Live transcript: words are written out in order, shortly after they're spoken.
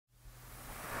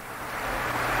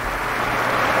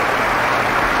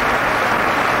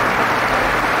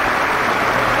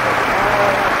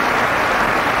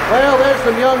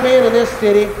some young men in this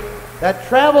city that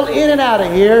travel in and out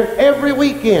of here every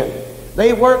weekend.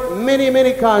 They work many,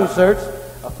 many concerts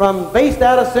based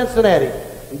out of Cincinnati.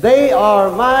 They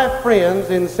are my friends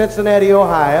in Cincinnati,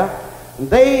 Ohio.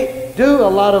 They do a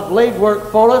lot of leg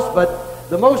work for us, but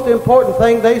the most important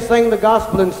thing, they sing the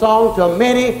gospel in song to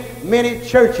many, many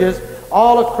churches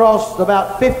all across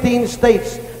about 15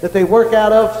 states that they work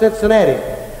out of Cincinnati.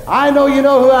 I know you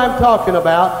know who I'm talking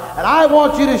about, and I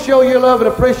want you to show your love and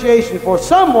appreciation for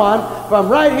someone from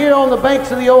right here on the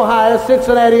banks of the Ohio,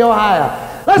 Cincinnati, Ohio.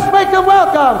 Let's make them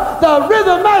welcome the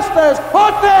Rhythm Masters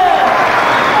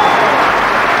Quartet!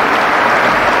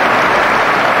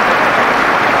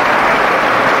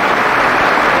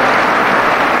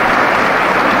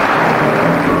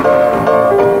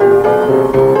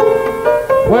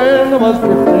 When I was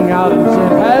drifting out in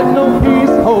sin, had no peace,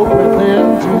 hope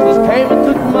within, Jesus came and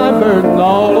took my burden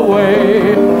all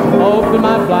away. Opened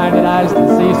my blinded eyes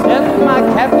to see, set my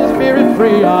captive spirit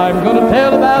free. I'm gonna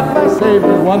tell about my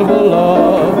Savior's wonderful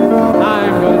love.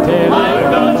 I'm gonna tell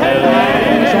I'm gonna tell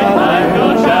I'm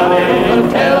gonna shout I'm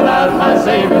gonna tell about my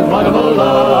Savior's wonderful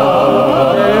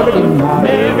love.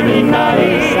 Every night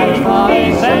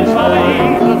He's satisfying.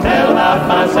 I'm gonna tell about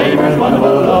my Savior's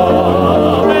wonderful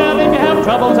love. Well, if you have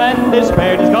troubles and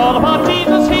despair, just call upon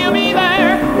Jesus, He'll be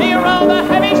there. He'll roll the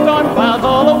heavy storm clouds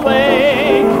all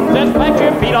away. Just plant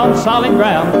your feet on solid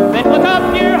ground, then look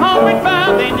up your homeward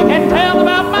bound, then you can tell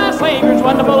about my Savior's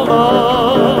wonderful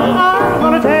love. I'm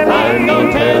gonna tell it, I'm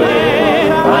gonna tell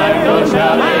it, I'm gonna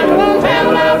shout it, I'm gonna tell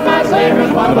about my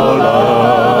Savior's wonderful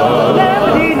love.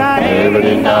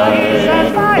 Every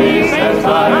night, He's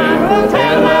satisfied, I'm gonna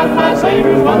tell about my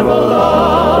Savior's wonderful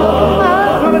love.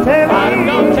 I'm gonna tell it, I'm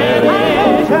gonna tell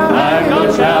it, I'm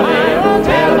gonna shout it, I'm gonna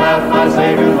tell about my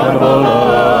Savior's wonderful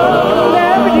love.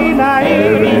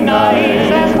 Every night,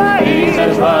 He's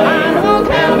satisfied, I'm gonna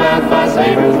tell about my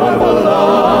Savior's wonderful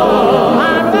love.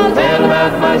 I'm gonna tell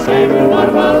about my Savior's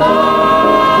wonderful love.